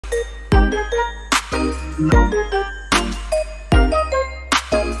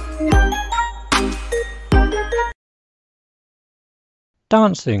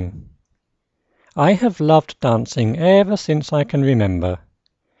Dancing. I have loved dancing ever since I can remember.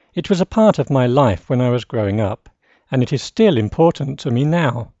 It was a part of my life when I was growing up, and it is still important to me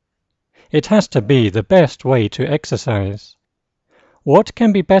now. It has to be the best way to exercise. What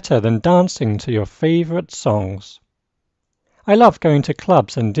can be better than dancing to your favorite songs? I love going to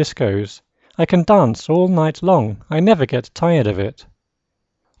clubs and discos. I can dance all night long. I never get tired of it.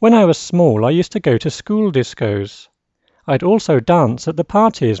 When I was small, I used to go to school discos. I'd also dance at the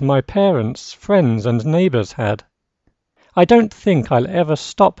parties my parents, friends and neighbours had. I don't think I'll ever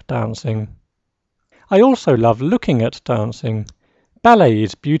stop dancing. I also love looking at dancing. Ballet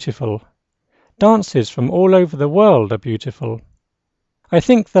is beautiful. Dances from all over the world are beautiful. I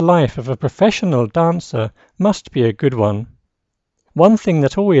think the life of a professional dancer must be a good one. One thing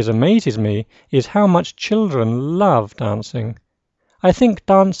that always amazes me is how much children love dancing. I think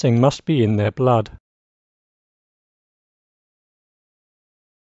dancing must be in their blood.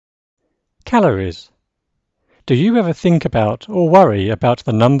 Calories. Do you ever think about or worry about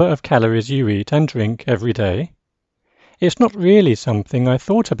the number of calories you eat and drink every day? It's not really something I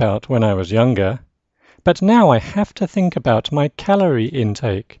thought about when I was younger, but now I have to think about my calorie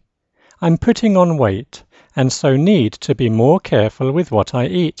intake. I'm putting on weight and so need to be more careful with what I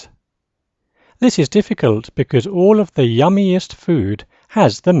eat. This is difficult because all of the yummiest food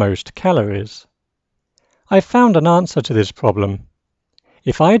has the most calories. I've found an answer to this problem.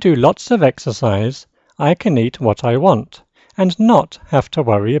 If I do lots of exercise, I can eat what I want and not have to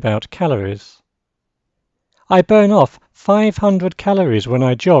worry about calories. I burn off 500 calories when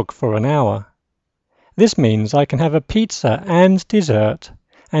I jog for an hour. This means I can have a pizza and dessert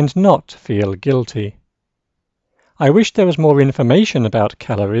and not feel guilty. I wish there was more information about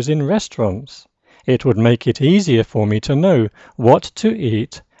calories in restaurants. It would make it easier for me to know what to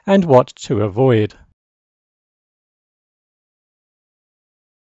eat and what to avoid.